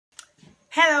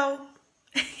Hello.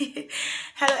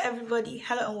 Hello everybody.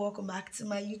 Hello and welcome back to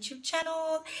my YouTube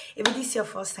channel. If it is your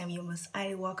first time, you must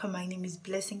I welcome. My name is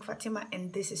Blessing Fatima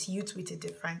and this is Youth with a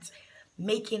Difference,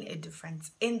 making a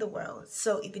difference in the world.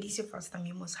 So if it is your first time,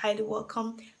 you most highly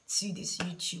welcome to this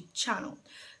YouTube channel.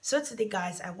 So today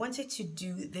guys, I wanted to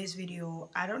do this video.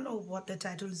 I don't know what the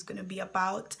title is going to be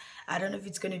about. I don't know if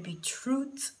it's going to be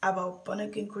truth about born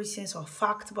again Christians or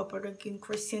fact about born again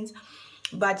Christians,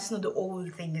 but I just know the whole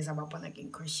thing is about born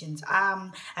again Christians.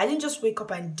 I didn't just wake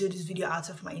up and do this video out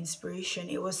of my inspiration.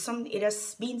 It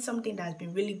has been something that has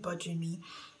been really bothering me,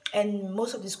 and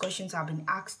most of these questions have been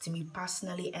asked to me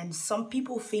personally, and some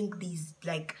people think these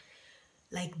like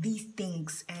these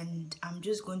things, and I'm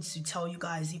just going to tell you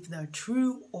guys if they're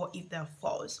true or if they're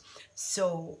false.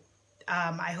 So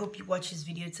I hope you watch this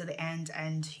video to the end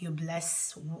and you're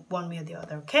blessed one way or the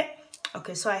other.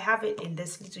 Okay, so I have it in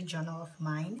this little journal of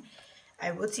mine. I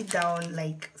wrote it down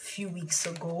like a few weeks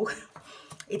ago.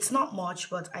 It's not much,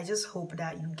 but I just hope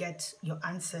that you get your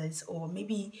answers, or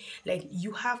maybe like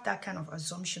you have that kind of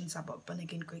assumptions about born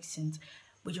again Christians,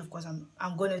 which of course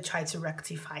I'm going to try to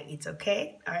rectify it.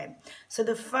 Okay, all right. So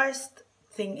the first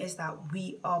thing is that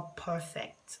we are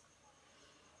perfect.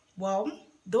 Well,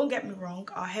 don't get me wrong.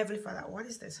 Our Heavenly Father, what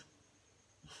is this?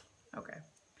 Okay.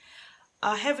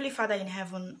 Our Heavenly Father in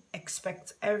heaven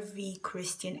expects every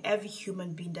Christian, every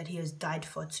human being that he has died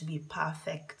for to be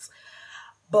perfect.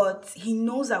 But he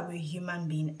knows that we're human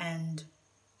beings, and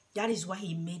that is why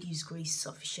he made his grace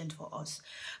sufficient for us.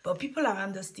 But people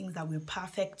around us think that we're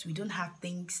perfect. We don't have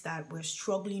things that we're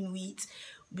struggling with.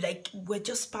 Like, we're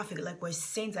just perfect. Like, we're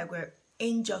saints, like we're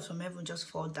angels from heaven just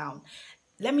fall down.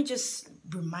 Let me just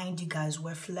remind you guys,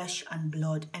 we're flesh and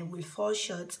blood, and we fall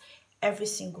short every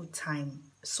single time.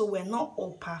 So we're not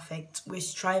all perfect. We're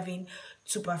striving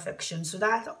to perfection. So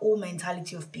that whole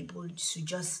mentality of people you should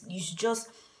just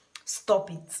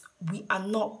stop it. We are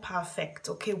not perfect.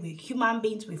 Okay, we're human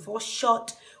beings. We fall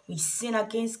short. We sin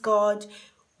against God.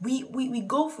 We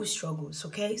go through struggles.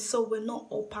 Okay, so we're not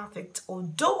all perfect.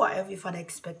 Although our Heavenly Father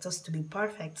expects us to be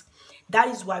perfect, that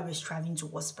is why we're striving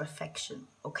towards perfection.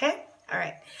 Okay. All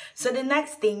right. So the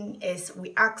next thing is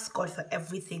we ask God for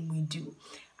everything we do.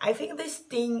 I think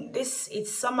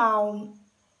it's somehow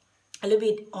a little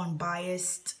bit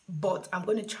unbiased, but I'm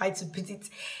going to try to put it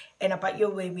in a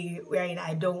particular way wherein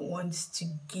I don't want to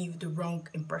give the wrong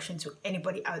impression to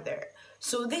anybody out there.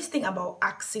 So this thing about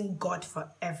asking God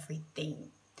for everything.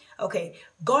 Okay,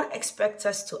 God expects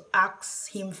us to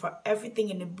ask him for everything.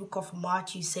 In the book of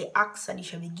Matthew, say, ask and you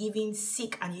shall be given,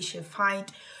 seek and you shall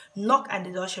find, knock and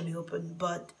the door shall be opened.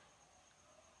 But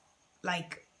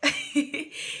like,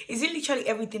 is it literally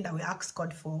everything that we ask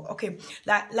God for? Okay,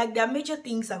 like there are major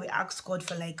things that we ask God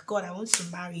for, like, God, I want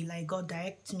to marry, like, God,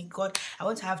 direct me, God, I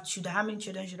want to have children, how many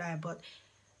children should I have? But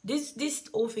this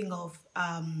whole thing of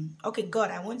okay,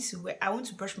 God, I want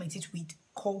to brush my teeth with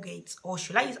Colgate, or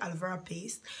should I use aloe vera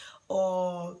paste,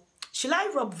 or should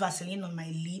I rub Vaseline on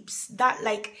my lips? That,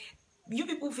 like, you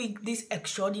people think this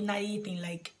extraordinary thing,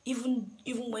 like, even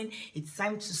when it's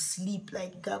time to sleep,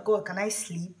 like, God, can I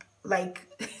sleep? Like,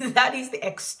 that is the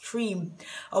extreme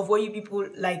of what you people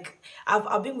like.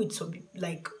 I've been with some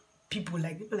like people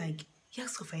like you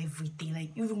ask for everything, like,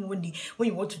 even when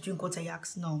you want to drink water, you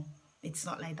ask. No, it's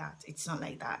not like that. It's not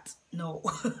like that. No.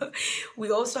 We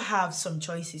also have some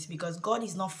choices, because God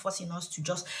is not forcing us to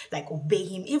just like obey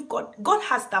him. If God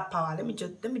has that power, let me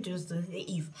just say,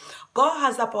 if God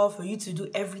has that power for you to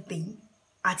do everything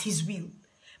at his will,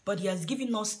 but he has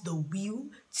given us the will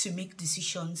to make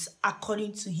decisions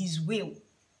according to his will.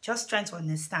 Just trying to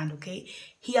understand, okay?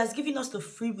 He has given us the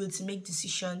free will to make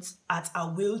decisions at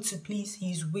our will to please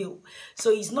his will.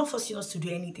 So he's not forcing us to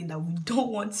do anything that we don't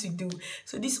want to do.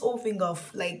 So this whole thing of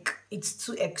like, it's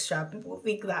too extra. People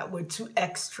think that we're too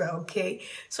extra, okay?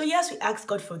 So yes, we ask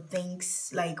God for things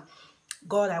like,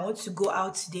 God, I want to go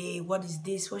out today. What is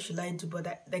this? What should I do?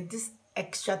 But like this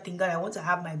extra thing, God, I want to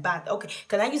have my bath. Okay,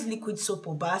 can I use liquid soap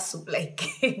or bar soap? Like,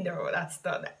 no, that's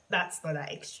not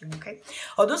that extreme. Okay,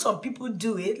 although some people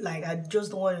do it, like, I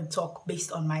just don't want to talk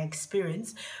based on my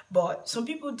experience, but some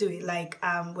people do it. Like,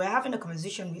 we're having a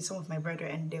conversation with some of my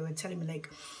brethren, and they were telling me, like,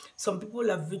 some people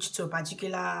have reached to a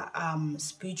particular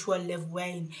spiritual level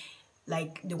where,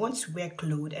 like, they want to wear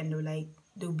clothes, and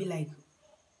they'll be like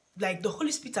the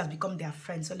Holy Spirit has become their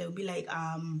friend. So they'll be like,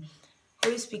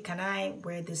 Holy Spirit, can I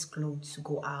wear this clothes to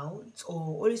go out? Or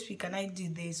Holy Spirit, can I do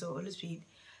this? Or Holy Spirit.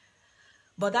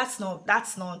 But that's not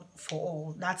for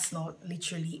all. That's not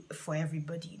literally for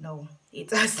everybody. No,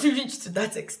 it has to reach to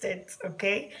that extent.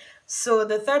 Okay. So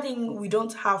the third thing, we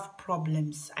don't have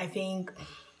problems. I think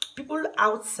people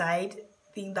outside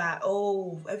think that,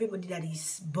 oh, everybody that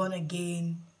is born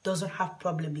again doesn't have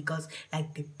problem because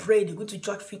like they pray, they go to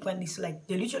church frequently, so like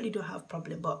they literally don't have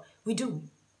problem. But we do.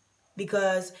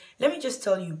 Because let me just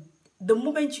tell you, the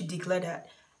moment you declare that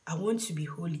I want to be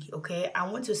holy, okay, I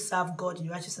want to serve God in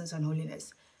righteousness and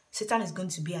holiness, Satan is going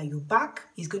to be at your back,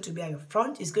 he's going to be at your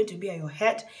front, he's going to be at your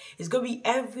head, he's going to be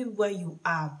everywhere you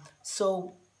are.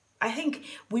 So I think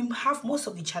we have most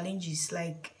of the challenges,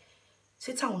 like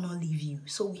Satan will not leave you.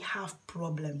 So we have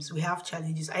problems, we have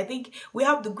challenges. I think we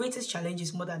have the greatest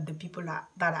challenges more than the people that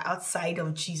are outside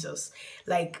of Jesus.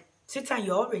 Like Satan,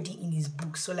 you're already in his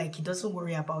book, so like he doesn't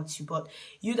worry about you. But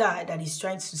you that is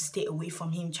trying to stay away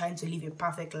from him, trying to live a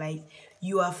perfect life,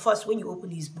 you are first, when you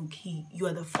open his book, you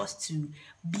are the first to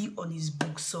be on his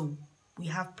book. So we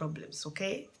have problems,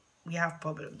 okay? We have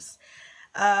problems.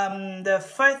 The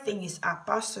first thing is our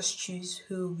pastors choose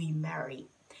who we marry.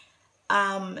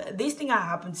 This thing had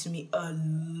happened to me a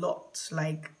lot,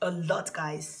 like a lot,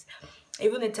 guys.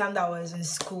 Even the time that I was in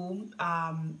school,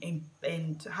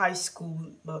 in high school,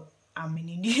 but I'm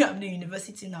in the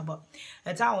university now. But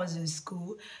the time I was in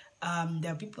school,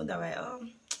 there are people that were, oh,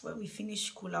 when we finish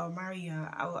school, I'll marry you.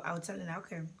 I'll tell them,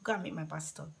 okay, go and meet my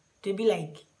pastor. They'll be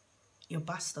like, your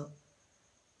pastor?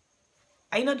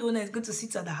 Are you not the one that's going to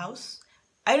sit at the house?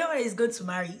 I know he's going to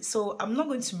marry, so I'm not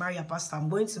going to marry a pastor. I'm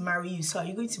going to marry you. So are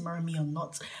you going to marry me or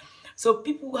not? So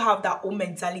people have that own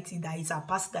mentality that it's a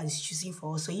pastor that is choosing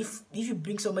for us. So if you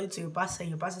bring somebody to your pastor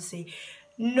and your pastor say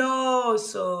no,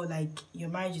 so like your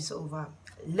marriage is over.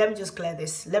 Let me just clear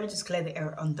this. Let me just clear the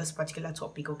air on this particular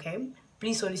topic, okay?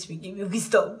 Please, Holy Spirit, give me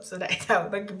wisdom so that I will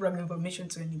not give wrong information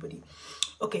to anybody.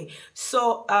 Okay,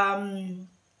 so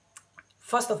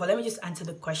first of all, let me just answer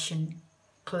the question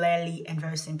clearly and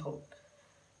very simple.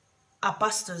 Our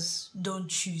pastors don't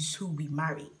choose who we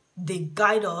marry. They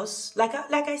guide us. Like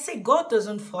I said, God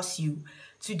doesn't force you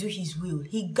to do his will.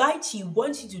 He guides you,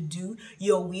 wants you to do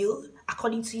your will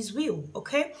according to his will,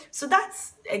 okay? So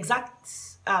that's exact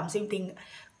same thing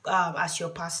as your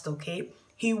pastor, okay?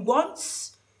 He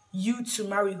wants you to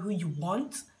marry who you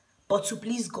want, but to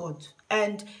please God.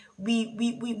 And we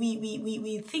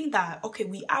think that, okay,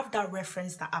 we have that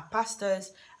reference that our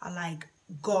pastors are like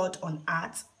God on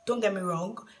earth. Don't get me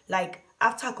wrong, like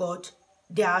after God,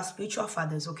 they are spiritual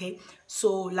fathers, okay?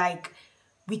 So like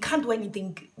we can't do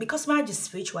anything because marriage is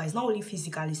spiritual. It's not only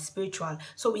physical, it's spiritual.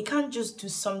 So we can't just do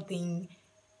something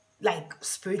like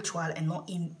spiritual and not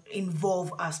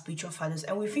involve our spiritual fathers.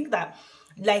 And we think that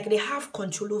like they have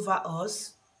control over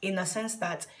us in a sense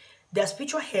that they're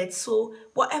spiritual heads. So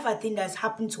whatever thing that's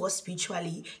happened to us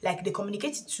spiritually, like they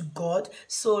communicate it to God.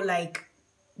 So like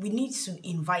we need to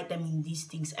invite them in these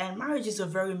things. And marriage is a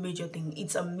very major thing.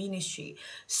 It's a ministry.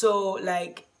 So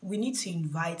like we need to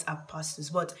invite our pastors.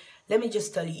 But let me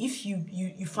just tell you, if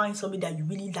you find somebody that you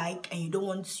really like and you don't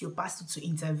want your pastor to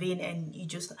intervene, and you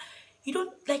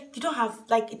don't have,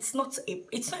 like, it's not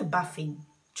a bad thing.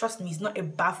 Trust me, it's not a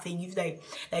bad thing. If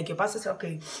like your pastor says,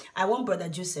 okay, I want Brother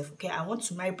Joseph, okay, I want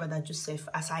to marry Brother Joseph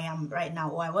as I am right now,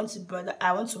 or I want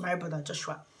to marry Brother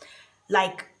Joshua.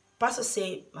 Like pastor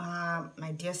say,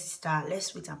 my dear sister,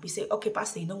 let's wait and say, okay,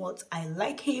 pastor, you know what? I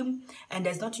like him and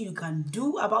there's nothing you can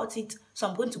do about it. So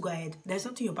I'm going to go ahead. There's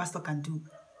nothing your pastor can do.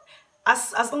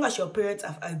 As long as your parents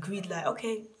have agreed, like,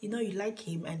 okay, you know, you like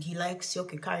him and he likes you,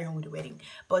 okay, carry on with the wedding.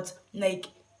 But like,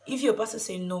 if your pastor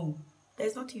say no,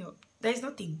 there's nothing.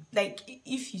 Like,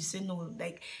 if you say no,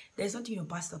 like, there's nothing your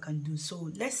pastor can do. So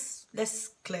let's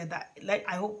clear that. Like,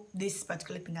 I hope this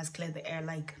particular thing has cleared the air.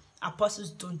 Like,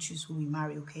 apostles don't choose who we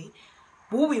marry, okay?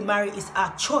 Who we marry is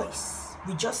our choice.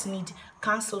 We just need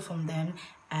counsel from them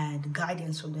and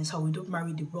guidance from them, so we don't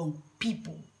marry the wrong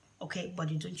people, okay? But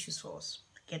they don't choose for us.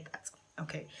 Get that?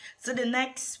 Okay. So the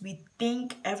next, we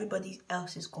think everybody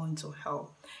else is going to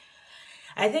hell.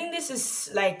 I think this is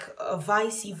like a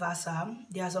vice versa.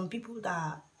 There are some people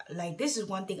that, like, this is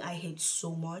one thing I hate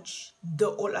so much, the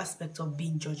whole aspect of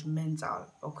being judgmental,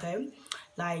 okay?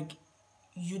 Like,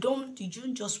 you don't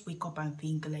just wake up and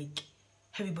think like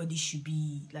everybody should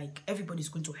be like, everybody's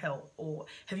going to hell, or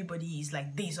everybody is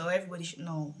like this, or everybody should,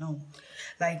 no.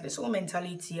 Like, this whole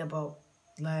mentality about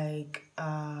like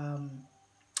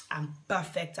I'm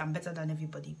perfect, I'm better than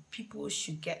everybody. People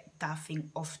should get that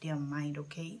thing off their mind,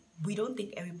 okay? We don't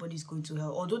think everybody's going to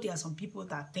hell, although there are some people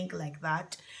that think like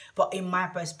that. But in my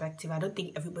perspective, I don't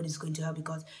think everybody's going to hell,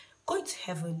 because going to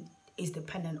heaven is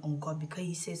dependent on God, because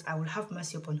he says, I will have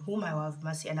mercy upon whom I will have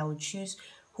mercy, and I will choose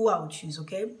who I will choose,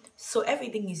 okay? So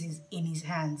everything is in his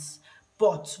hands.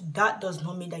 But that does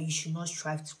not mean that you should not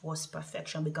strive towards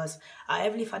perfection, because our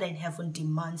Heavenly Father in heaven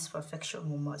demands perfection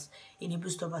from us. In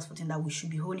Hebrews 12 verse 14, that we should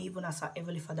be holy even as our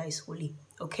Heavenly Father is holy.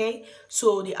 Okay?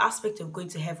 So the aspect of going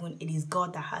to heaven, it is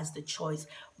God that has the choice.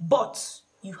 But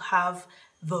you have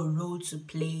the role to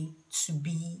play to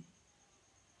be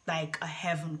like a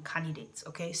heaven candidate.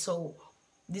 Okay? So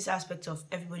this aspect of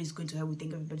everybody's going to hell, we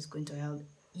think everybody's going to hell.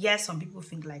 Yes, some people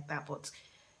think like that, but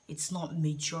it's not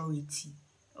majority.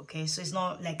 Okay, so it's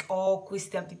not like all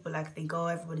Christian people like think, oh,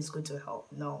 everybody's going to hell.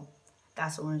 No,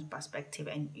 that's one perspective,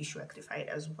 and you should rectify it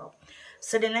as well.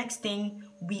 So the next thing,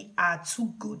 we are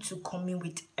too good to commune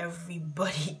with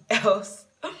everybody else.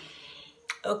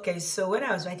 Okay, so when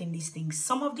I was writing these things,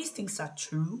 some of these things are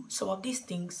true, some of these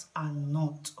things are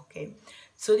not. Okay,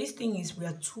 so this thing is, we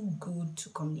are too good to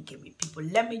communicate with people.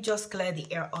 Let me just clear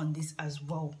the air on this as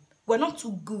well. We're not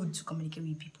too good to communicate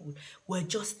with people. We're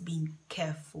just being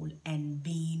careful and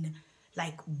being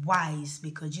like wise,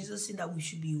 because Jesus said that we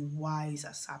should be wise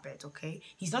as serpent. Okay,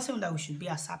 he's not saying that we should be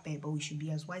a serpent, but we should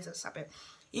be as wise as serpent.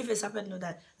 If a serpent know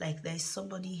that like there's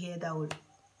somebody here that would,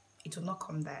 it will not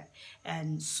come there.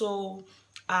 And so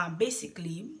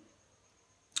basically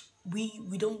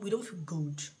we don't feel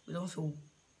good, we don't feel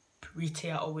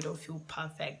prettier, or we don't feel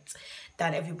perfect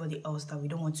than everybody else, that we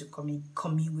don't want to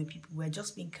commune with people. We're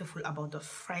just being careful about the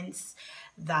friends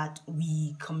that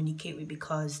we communicate with,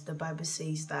 because the Bible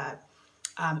says that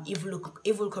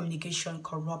evil communication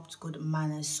corrupts good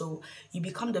manners. So you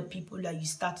become the people that you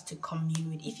start to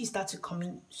commune with. If you start to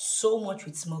commune so much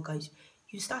with smokers,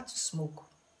 you start to smoke.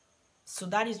 So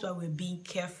that is why we're being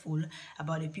careful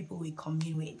about the people we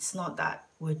commune with. It's not that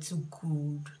we're too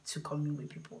good to commune with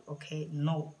people, okay?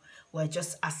 No, we're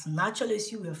just as natural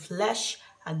as you. We're flesh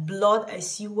and blood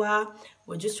as you are.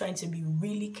 We're just trying to be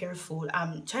really careful.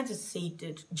 I'm trying to say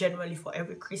it generally for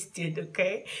every Christian,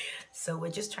 okay? So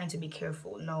we're just trying to be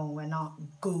careful. No, we're not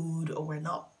good, or we're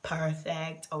not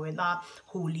perfect, or we're not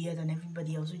holier than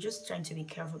everybody else. We're just trying to be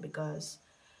careful because,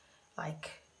 like,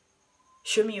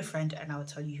 show me your friend and I'll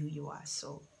tell you who you are.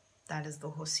 So that is the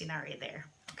whole scenario there.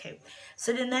 Okay,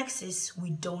 so the next is, we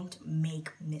don't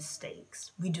make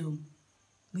mistakes. We do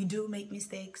make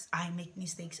mistakes. I make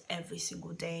mistakes every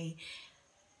single day.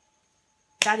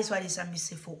 That is why the psalmist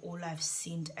says, for all I've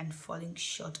sinned and falling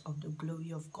short of the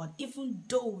glory of God. Even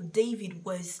though David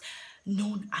was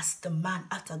known as the man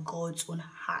after God's own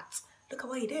heart, look at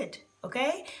what he did.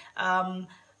 Okay,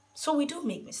 so we do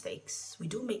make mistakes. We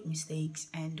do make mistakes,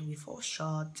 and we fall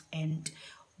short, and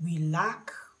we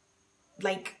lack.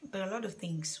 Like, there are a lot of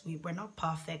things. We're not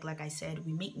perfect. Like I said,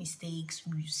 we make mistakes.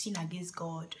 We sin against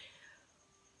God.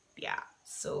 Yeah.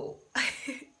 So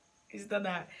it's not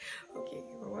that, okay,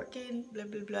 we're working, blah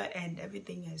blah blah, and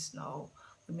everything is, no.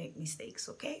 We make mistakes.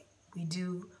 Okay, we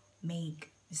do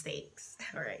make mistakes.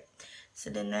 All right. So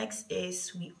the next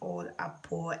is, we all are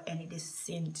poor, and it is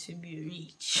sin to be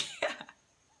rich.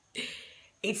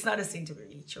 It's not a sin to be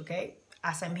rich, okay?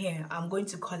 As I'm here, I'm going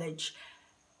to college.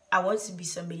 I want to be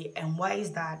somebody. And why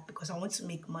is that? Because I want to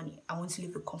make money. I want to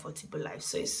live a comfortable life.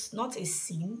 So it's not a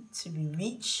sin to be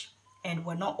rich, and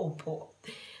we're not all poor.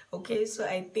 Okay, so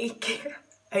I think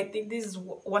this is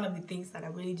one of the things that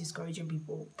are really discouraging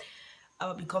people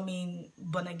about becoming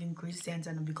born-again Christians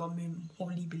and becoming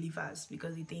holy believers,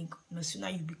 because they think no sooner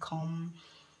you become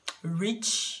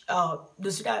rich, no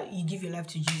sooner you give your life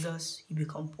to Jesus, you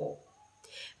become poor.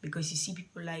 Because you see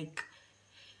people like,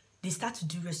 they start to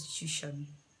do restitution.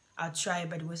 I'll try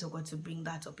by the ways of God to bring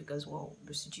that up, because, well,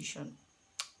 restitution.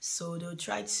 So they'll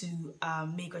try to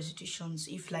make restitutions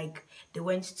if, like, they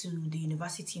went to the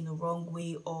university in the wrong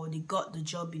way, or they got the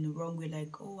job in the wrong way.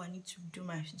 Like, oh, I need to do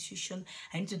my restitution.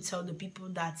 I need to tell the people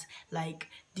that, like,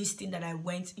 this thing that I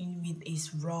went in with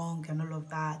is wrong and all of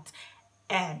that.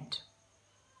 And,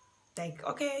 like,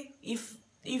 okay, if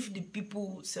the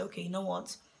people say, okay, you know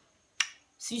what,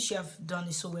 since you have done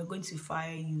it, so we're going to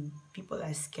fire you, people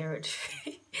are scared.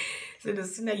 So the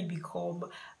sooner you become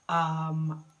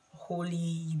holy,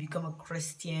 you become a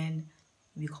Christian,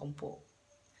 you become poor.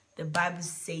 The Bible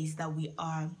says that we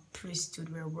are priesthood,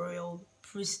 we're royal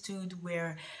priesthood,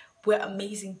 we're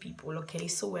amazing people, okay?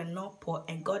 So we're not poor,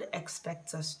 and God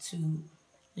expects us to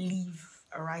live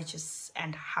a righteous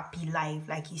and happy life,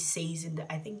 like he says in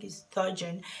the, I think it's 3rd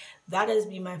John. That has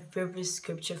been my favorite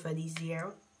scripture for this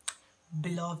year.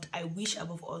 Beloved, I wish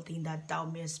above all things that thou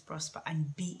mayest prosper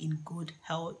and be in good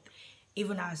health,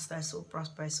 even as thou so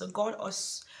prosperous. So God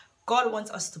wants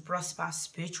us to prosper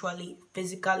spiritually,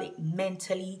 physically,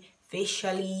 mentally,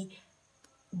 facially,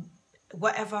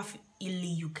 whatever illy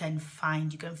you can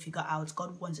find, you can figure out.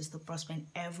 God wants us to prosper in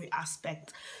every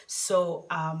aspect. So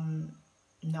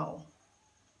no,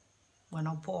 we're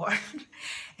not poor.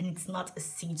 And it's not a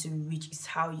sin to be rich, it's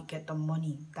how you get the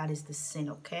money that is the sin,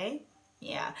 okay?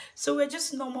 Yeah, so we're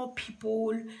just normal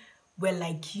people. We're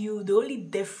like you. The only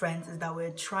difference is that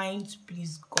we're trying to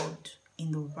please God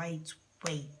in the right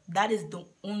way. That is the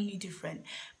only difference.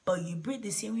 But you breathe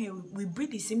the same air, we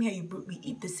breathe the same air you breathe, we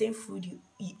eat the same food you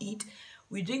eat,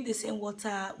 we drink the same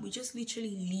water, we just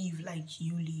literally live like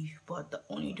you live. But the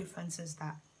only difference is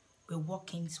that we're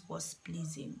working towards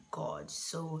pleasing God.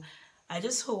 So I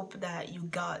just hope that you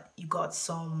got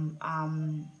some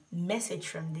message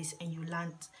from this, and you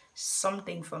learned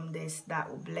something from this that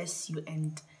will bless you.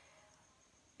 And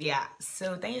yeah,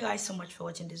 so thank you guys so much for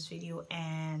watching this video.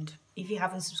 And if you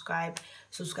haven't subscribed,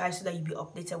 subscribe so that you'll be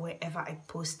updated whenever I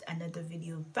post another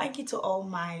video. Thank you to all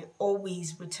my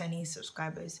always returning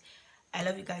subscribers. I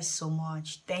love you guys so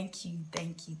much. Thank you,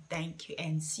 thank you, thank you,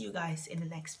 and see you guys in the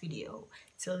next video.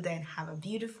 Till then, have a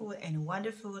beautiful and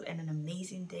wonderful and an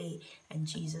amazing day, and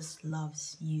Jesus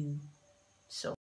loves you so